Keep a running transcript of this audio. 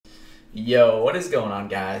Yo, what is going on,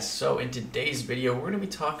 guys? So in today's video, we're going to be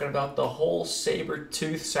talking about the whole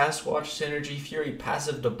Sabretooth Sasquatch Synergy Fury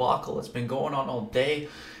passive debacle that's been going on all day.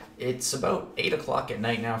 It's about 8 o'clock at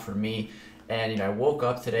night now for me, and I woke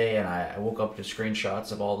up today and I woke up to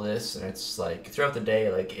screenshots of all this, and it's like throughout the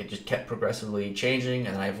day, like it just kept progressively changing,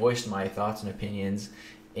 and I voiced my thoughts and opinions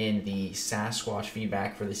in the Sasquatch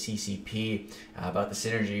feedback for the CCP about the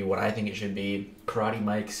synergy, what I think it should be. Karate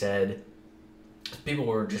Mike said people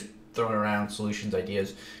were just throwing around solutions,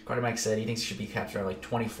 ideas. Karate Mike said he thinks it should be capped around like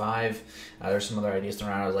 25. There's some other ideas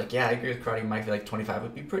thrown around. I was like, yeah, I agree with Karate Mike. I feel like 25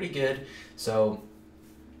 would be pretty good. So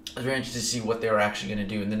I was very interested to see what they were actually going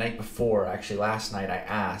to do. And the night before, actually last night, I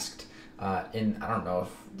asked, I don't know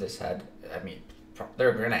if this had,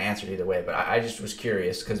 they're going to answer it either way, but I just was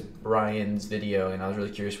curious because Brian's video, and I was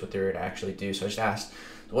really curious what they were going to actually do. So I just asked,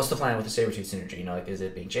 what's the plan with the Sabretooth synergy? Like, is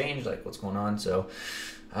it being changed? Like, what's going on? So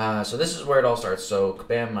this is where it all starts. So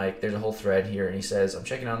kabam Mike, there's a whole thread here, and he says, I'm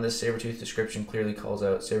checking on this. Sabretooth description clearly calls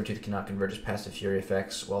out Sabretooth cannot convert his passive fury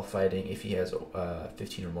effects while fighting if he has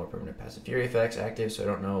 15 or more permanent passive fury effects active, so I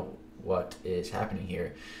don't know what is happening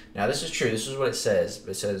here. Now this is true, this is what it says.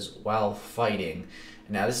 It says while fighting.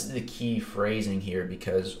 Now this is the key phrasing here,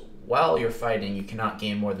 because while you're fighting you cannot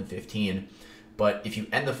gain more than 15, but if you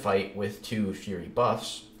end the fight with 2 fury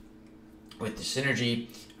buffs with the synergy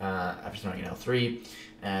after throwing an L3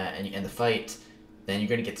 and you end the fight, then you're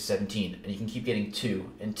going to get to 17, and you can keep getting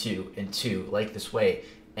 2 and 2 and 2 like this way,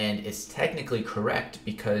 and it's technically correct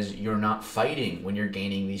because you're not fighting when you're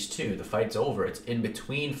gaining these 2. The fight's over. It's in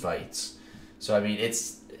between fights. So I mean,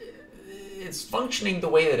 it's functioning the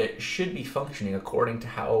way that it should be functioning according to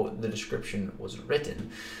how the description was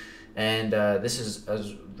written. And this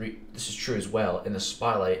is true as well. In the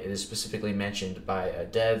spotlight, it is specifically mentioned by a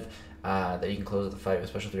dev that you can close the fight with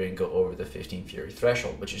special 3 and go over the 15 fury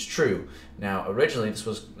threshold, which is true. Now, originally this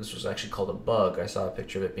was actually called a bug. I saw a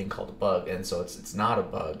picture of it being called a bug, and so it's not a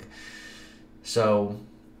bug. So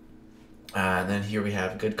then here we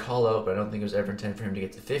have good call out, but I don't think it was ever intended for him to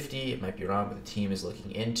get to 50. It might be wrong, but the team is looking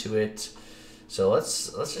into it. So let's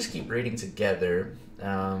just keep reading together.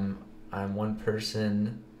 I'm one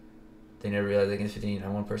person. They never realized they can get 15.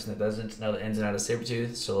 I'm one person that doesn't know the ins and outs of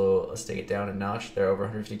Sabretooth, so let's take it down a notch. There are over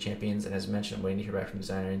 150 champions, and as mentioned, I'm waiting to hear back from the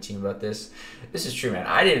designer and team about this. This is true, man.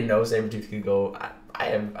 I didn't know Sabretooth could go.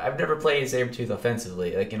 I've never played Sabretooth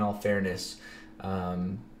offensively, like in all fairness.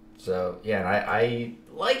 So yeah, and I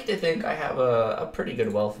like to think I have a pretty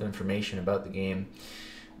good wealth of information about the game.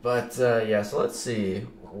 But yeah, so let's see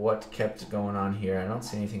what kept going on here. I don't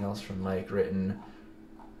see anything else from Mike written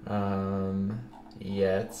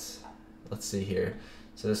yet. Let's see here.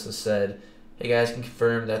 So this was said, hey guys, can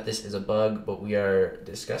confirm that this is a bug, but we are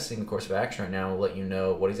discussing the course of action right now. We'll let you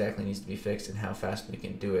know what exactly needs to be fixed and how fast we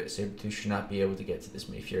can do it. Sabretooth should not be able to get to this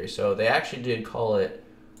many fury. So they actually did call it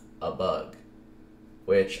a bug,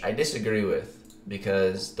 which I disagree with,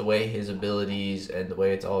 because the way his abilities and the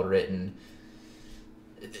way it's all written,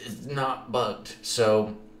 it's not bugged.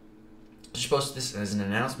 So I should post this as an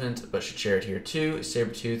announcement, but should share it here too.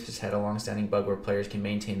 Sabretooth has had a long-standing bug where players can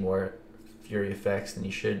maintain more fury effects than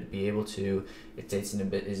he should be able to. It states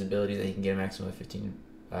in his ability that he can get a maximum of 15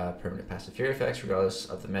 permanent passive fury effects, regardless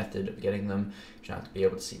of the method of getting them. He should not be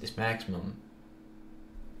able to see this maximum.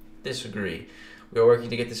 Disagree. We are working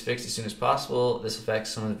to get this fixed as soon as possible. This affects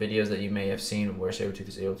some of the videos that you may have seen where Sabretooth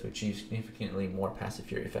is able to achieve significantly more passive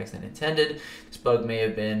fury effects than intended. This bug may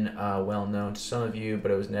have been well known to some of you,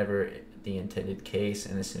 but it was never the intended case,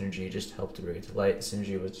 and the synergy just helped to bring it to light. The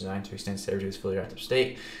synergy was designed to extend Sabretooth's fully active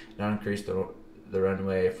state, not increase the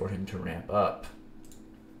runway for him to ramp up.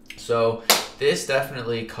 So this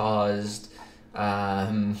definitely caused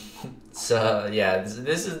so yeah,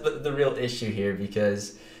 this is the real issue here,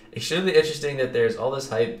 because extremely interesting that there's all this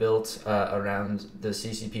hype built around the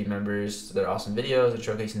CCP members, their awesome videos, and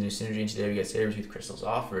showcasing the new synergy, and today we get Sabretooth crystals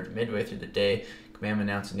offered midway through the day. Kabam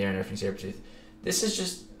announcing they are nerfing Sabretooth. This is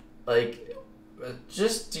just like,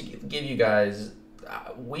 just to give you guys,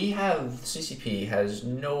 CCP has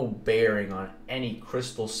no bearing on any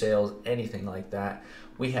crystal sales, anything like that.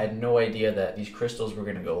 We had no idea that these crystals were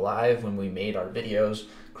going to go live when we made our videos.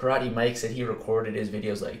 Karate Mike said he recorded his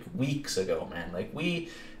videos like weeks ago, man. Like, we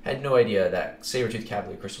had no idea that Sabretooth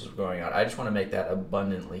Cavalier crystals were going out. I just want to make that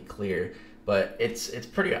abundantly clear. But it's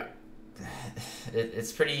pretty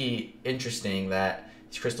interesting that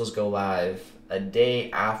these crystals go live a day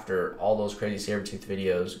after all those crazy Sabretooth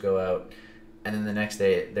videos go out, and then the next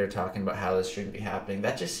day they're talking about how this shouldn't be happening.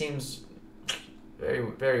 That just seems very,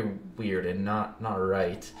 very weird and not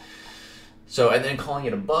right. So, and then calling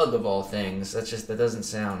it a bug of all things, that doesn't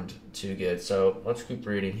sound too good. So let's keep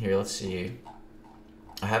reading here. Let's see.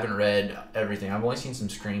 I haven't read everything. I've only seen some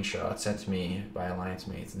screenshots sent to me by alliance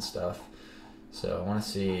mates and stuff. So I want to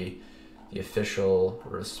see the official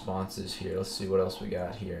responses here. Let's see what else we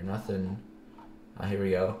got here. Nothing. Here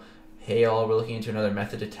we go. Hey all, we're looking into another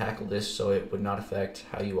method to tackle this so it would not affect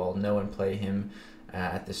how you all know and play him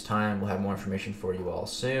at this time. We'll have more information for you all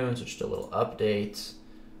soon. So just a little update.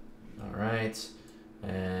 All right.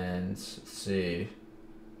 And let's see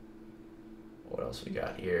what else we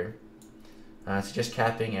got here. It's just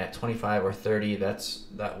capping at 25 or 30.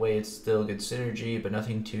 That way it's still good synergy, but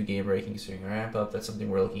nothing too game breaking considering a ramp up. That's something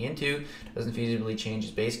we're looking into. Doesn't feasibly change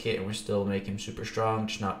his base kit, and we're still making him super strong,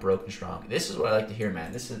 just not broken strong. This is what I like to hear,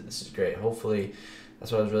 man. This is great. Hopefully,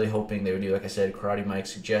 that's what I was really hoping they would do. Like I said, Karate Mike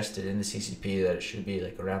suggested in the CCP that it should be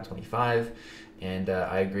like around 25, and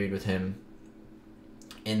I agreed with him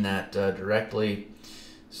in that directly.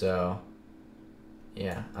 So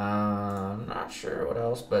yeah, I'm not sure what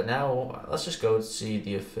else, but now let's just go see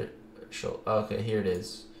the official. Okay, here it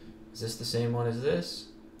is. Is this the same one as this?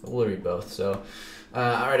 We'll read both. So, all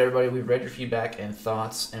right, everybody, we've read your feedback and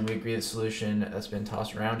thoughts, and we agree the solution that's been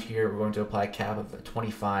tossed around here. We're going to apply a cap of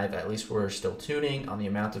 25. At least we're still tuning on the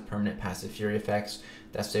amount of permanent passive Fury effects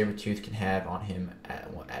that Sabretooth can have on him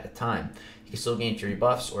at a time. He can still gain Fury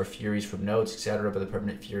buffs or Furies from nodes, etc., but the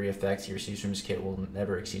permanent Fury effects he receives from his kit will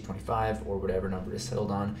never exceed 25, or whatever number is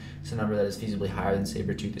settled on. It's a number that is feasibly higher than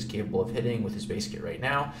Sabretooth is capable of hitting with his base kit right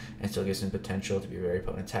now, and still gives him potential to be a very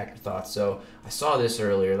potent attacker. Thoughts? So I saw this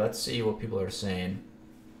earlier. Let's see what people are saying.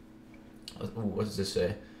 What does this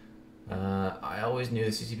say? I always knew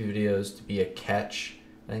the CCP videos to be a catch.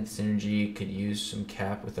 I think the synergy could use some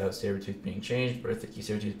cap without Sabretooth being changed, but if the key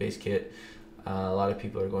Sabretooth base kit, a lot of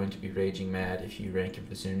people are going to be raging mad if you rank him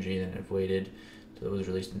for the synergy, then have waited till it was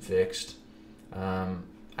released and fixed.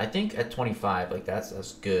 I think at 25, like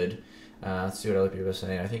that's good. Let's see what other people are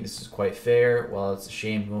saying. I think this is quite fair. While it's a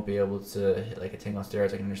shame he won't be able to hit like a tank on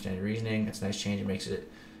steroids, I can understand the reasoning. It's a nice change. It makes it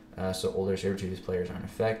so older Sabretooth players aren't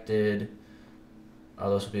affected.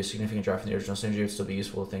 Although this will be a significant drop from the original synergy, it would still be a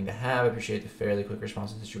useful thing to have. I appreciate the fairly quick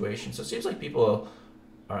response to the situation. So it seems like people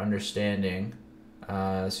are understanding.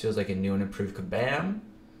 This feels like a new and improved kabam.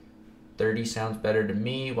 30 sounds better to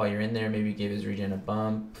me. While you're in there, maybe give his regen a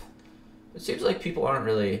bump. It seems like people aren't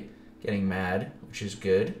really getting mad, which is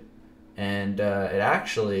good. And it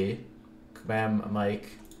actually, kabam Mike,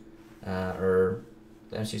 or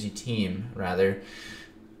the MCC team, rather,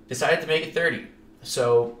 decided to make it 30.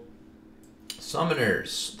 So,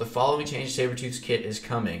 Summoners, the following change to Sabretooth's kit is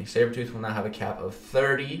coming. Sabretooth will now have a cap of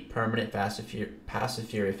 30 permanent passive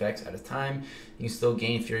Fury effects at a time. You can still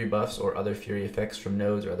gain Fury buffs or other Fury effects from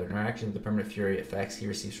nodes or other interactions. The permanent Fury effects he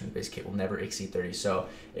receives from the base kit will never exceed 30. So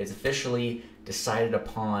it's officially decided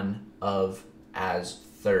upon as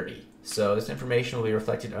 30. So this information will be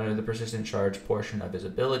reflected under the persistent charge portion of his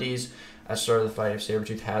abilities. At the start of the fight, if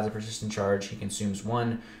Sabretooth has a persistent charge, he consumes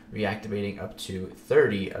 1, reactivating up to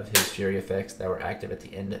 30 of his Fury effects that were active at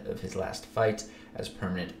the end of his last fight as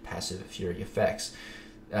permanent passive Fury effects.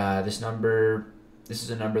 This is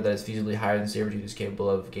a number that is feasibly higher than Sabretooth is capable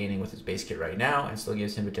of gaining with his base kit right now, and still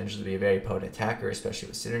gives him potential to be a very potent attacker, especially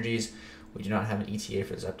with synergies. We do not have an ETA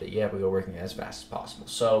for this update yet, but we are working as fast as possible.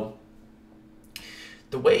 So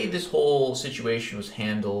the way this whole situation was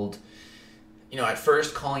handled, you know, at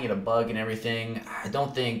first calling it a bug and everything, I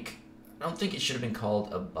don't think it should have been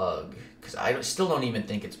called a bug, because I still don't even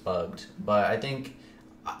think it's bugged. But I think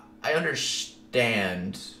I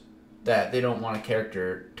understand that they don't want a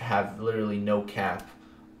character to have literally no cap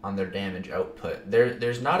on their damage output.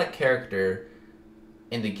 There's not a character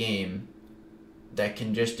in the game that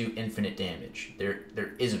can just do infinite damage.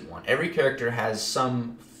 There isn't one. Every character has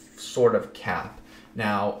some sort of cap.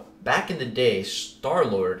 Now, back in the day,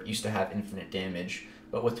 Star-Lord used to have infinite damage,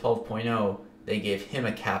 but with 12.0, they gave him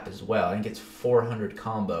a cap as well. I think it's 400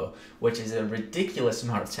 combo, which is a ridiculous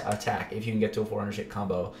amount of attack if you can get to a 400 hit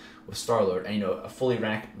combo with Star-Lord. And, you know, a fully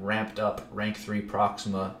ramped up rank 3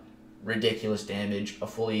 Proxima, ridiculous damage. A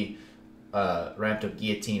fully ramped up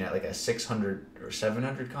Guillotine at like a 600 or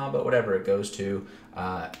 700 combo, whatever it goes to.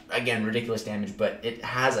 Again, ridiculous damage, but it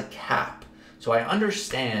has a cap. So I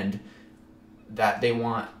understand that they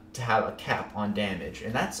want to have a cap on damage,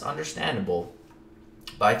 and that's understandable.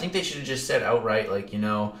 But I think they should have just said outright, like, you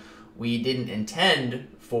know, we didn't intend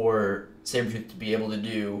for Sabretooth to be able to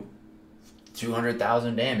do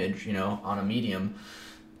 200,000 damage, you know, on a medium.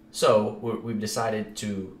 So we've decided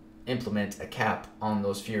to implement a cap on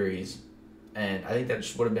those Furies, and I think that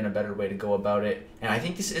just would have been a better way to go about it. And I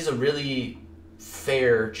think this is a really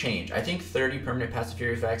fair change. I think 30 permanent passive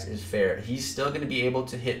Fury effects is fair. He's still going to be able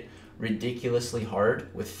to hit ridiculously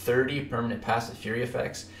hard with 30 permanent passive Fury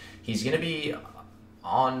effects. He's going to be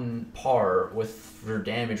on par with, for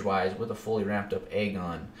damage wise, with a fully ramped up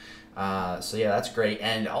Aegon. So yeah, that's great.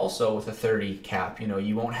 And also with a 30 cap, you know,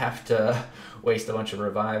 you won't have to waste a bunch of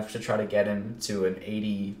revive to try to get him to an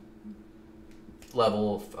 80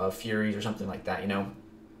 level of Furies or something like that, you know.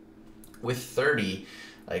 With 30,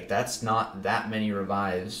 like, that's not that many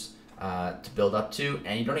revives to build up to,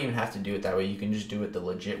 and you don't even have to do it that way. You can just do it the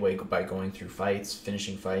legit way by going through fights,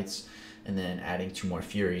 finishing fights, and then adding 2 more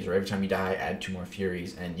Furies, or every time you die, add 2 more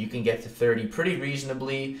Furies, and you can get to 30 pretty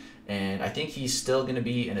reasonably. And I think he's still going to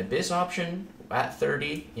be an Abyss option at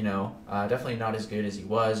 30, you know, definitely not as good as he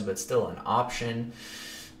was, but still an option.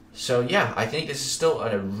 So yeah, I think this is still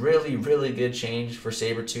a really, really good change for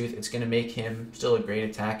Sabretooth. It's going to make him still a great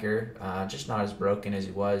attacker, just not as broken as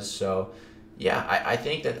he was. So yeah, I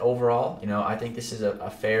think that overall, you know, I think this is a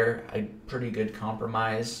fair, a pretty good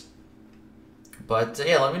compromise. But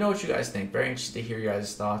yeah, let me know what you guys think. Very interested to hear your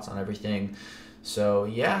guys' thoughts on everything. So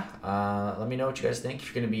yeah, let me know what you guys think. If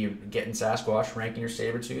you're going to be getting Sasquatch, ranking your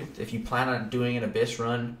Sabretooth. If you plan on doing an Abyss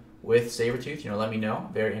run with Sabretooth, you know, let me know.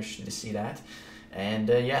 Very interested to see that. And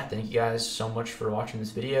yeah, thank you guys so much for watching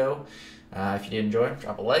this video. If you did enjoy,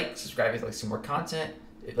 drop a like, subscribe if you'd like to see more content.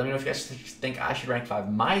 Let me know if you guys think I should rank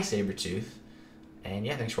 5 my Sabretooth. And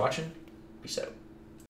yeah, thanks for watching. Peace out.